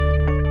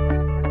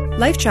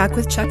LifeTrac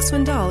with Chuck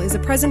Swindoll is a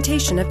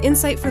presentation of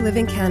Insight for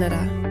Living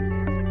Canada.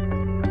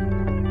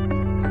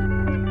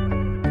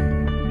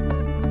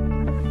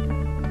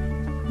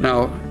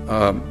 Now,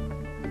 I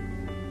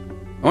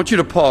want you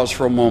to pause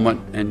for a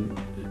moment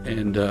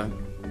and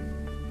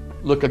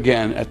look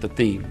again at the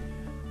theme.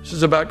 This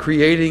is about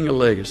creating a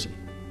legacy.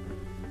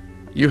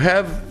 You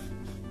have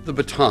the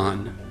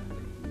baton,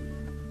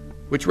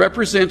 which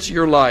represents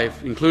your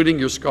life, including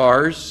your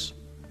scars,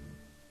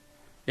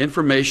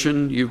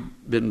 information you've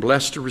been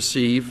blessed to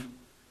receive,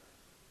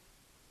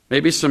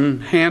 maybe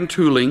some hand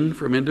tooling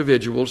from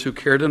individuals who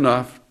cared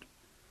enough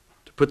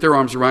to put their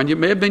arms around you. It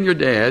may have been your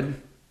dad,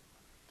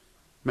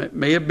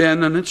 may have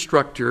been an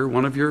instructor,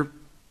 one of your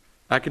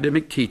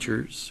academic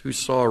teachers who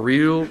saw a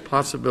real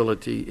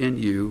possibility in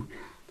you,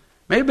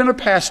 may have been a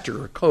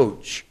pastor, a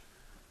coach,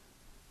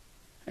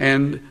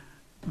 and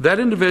that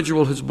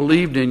individual has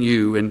believed in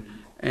you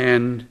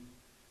and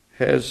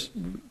has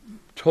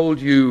told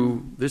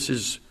you this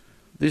is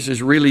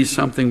really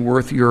something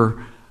worth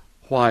your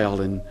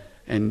while,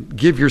 and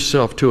give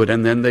yourself to it,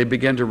 and then they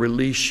begin to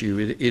release you.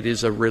 It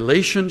is a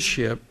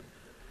relationship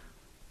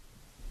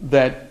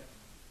that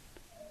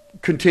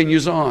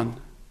continues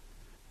on.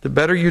 The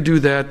better you do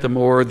that, the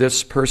more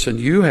this person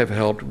you have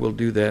helped will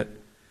do that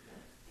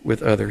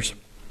with others.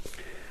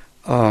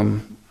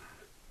 I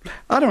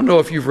don't know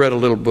if you've read a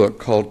little book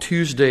called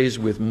Tuesdays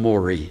with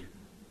Morrie.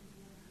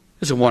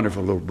 It's a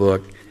wonderful little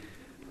book.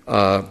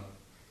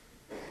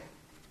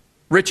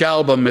 Rich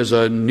Albom is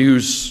a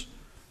news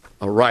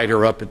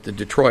writer up at the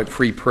Detroit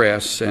Free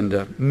Press,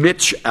 and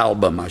Mitch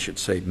Albom,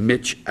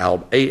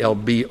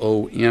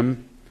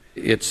 A-L-B-O-M.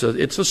 It's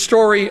a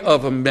story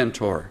of a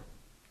mentor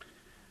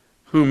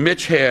whom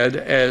Mitch had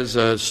as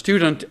a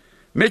student.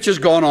 Mitch has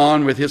gone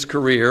on with his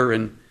career,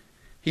 and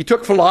he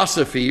took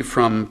philosophy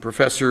from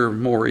Professor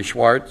Morris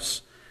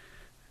Schwartz,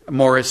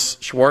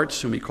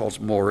 whom he calls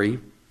Morrie.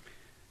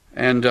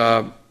 And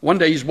one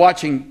day he's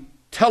watching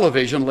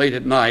television late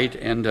at night,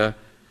 and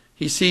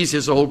he sees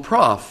his old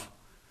prof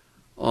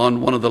on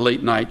one of the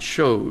late night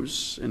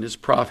shows, and his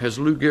prof has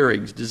Lou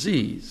Gehrig's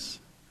disease.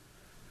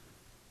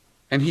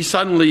 And he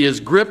suddenly is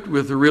gripped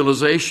with the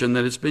realization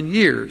that it's been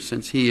years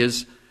since he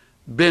has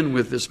been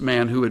with this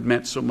man who had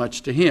meant so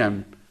much to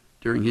him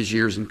during his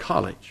years in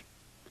college.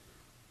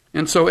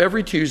 And so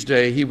every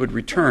Tuesday he would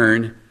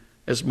return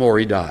as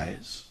Morrie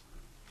dies.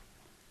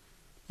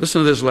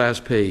 Listen to this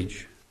last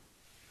page.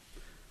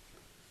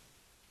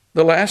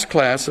 The last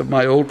class of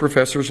my old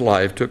professor's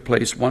life took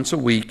place once a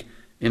week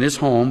in his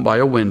home by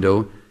a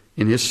window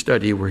in his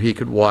study, where he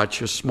could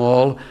watch a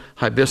small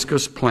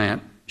hibiscus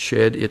plant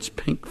shed its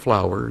pink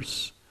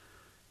flowers.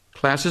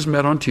 Classes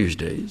met on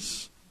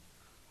Tuesdays.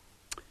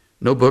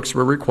 No books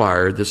were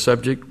required. The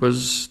subject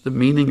was the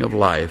meaning of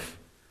life,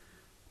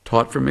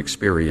 taught from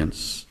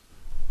experience.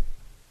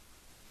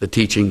 The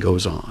teaching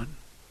goes on.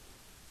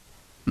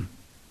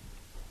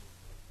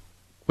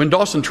 When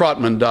Dawson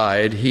Trotman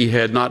died, he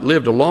had not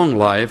lived a long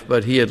life,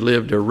 but he had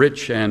lived a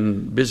rich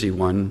and busy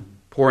one,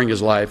 pouring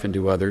his life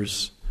into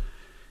others.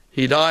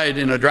 He died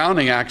in a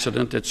drowning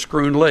accident at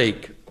Scroon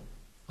Lake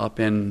up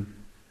in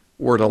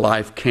Word of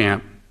Life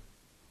Camp,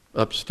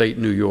 upstate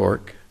New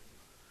York.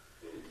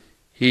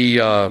 He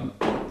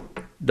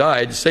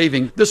died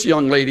saving this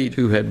young lady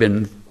who had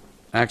been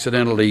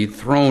accidentally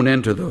thrown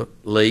into the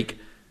lake.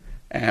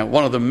 And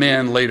one of the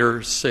men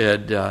later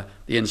said the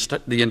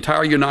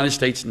entire United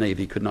States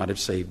Navy could not have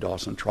saved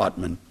Dawson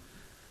Trotman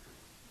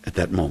at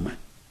that moment.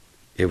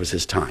 It was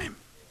his time.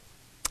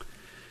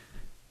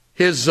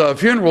 His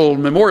funeral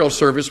memorial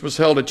service was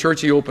held at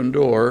Churchy Open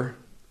Door.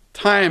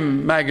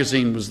 Time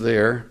magazine was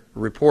there. A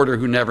reporter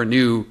who never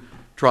knew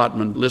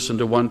Trotman listened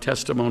to one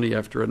testimony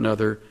after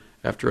another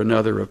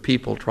of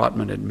people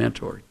Trotman had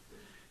mentored.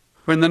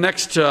 When the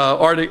next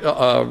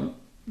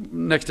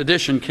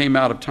edition came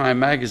out of Time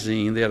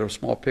magazine, they had a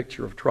small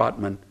picture of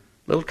Trotman,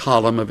 little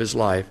column of his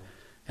life,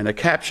 and a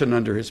caption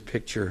under his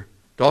picture,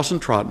 Dawson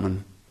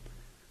Trotman,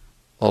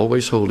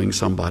 always holding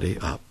somebody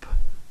up.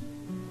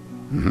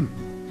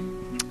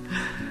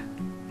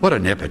 What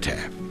an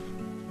epitaph.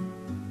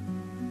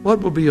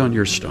 What will be on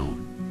your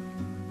stone?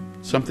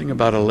 Something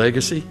about a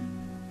legacy?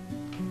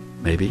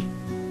 Maybe.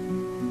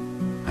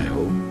 I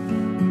hope.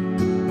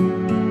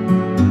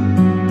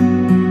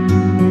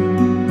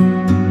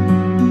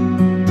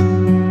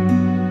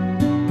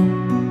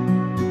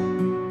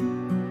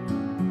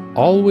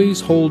 Always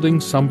holding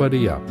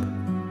somebody up.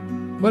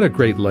 What a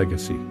great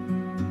legacy.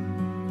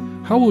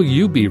 How will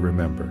you be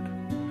remembered?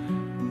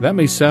 That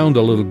may sound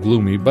a little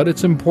gloomy, but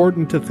it's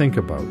important to think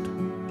about.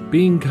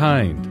 Being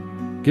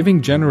kind,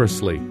 giving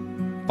generously,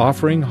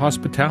 offering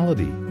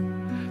hospitality.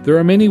 There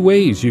are many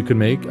ways you can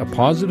make a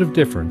positive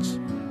difference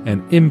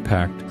and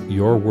impact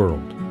your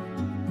world.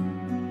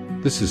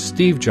 This is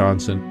Steve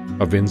Johnson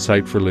of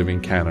Insight for Living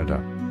Canada.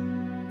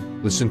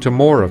 Listen to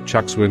more of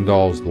Chuck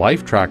Swindoll's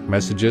LifeTrac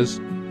messages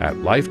at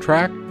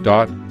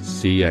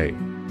lifetrac.ca.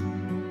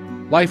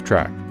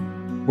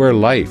 LifeTrac, where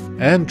life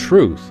and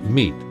truth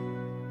meet.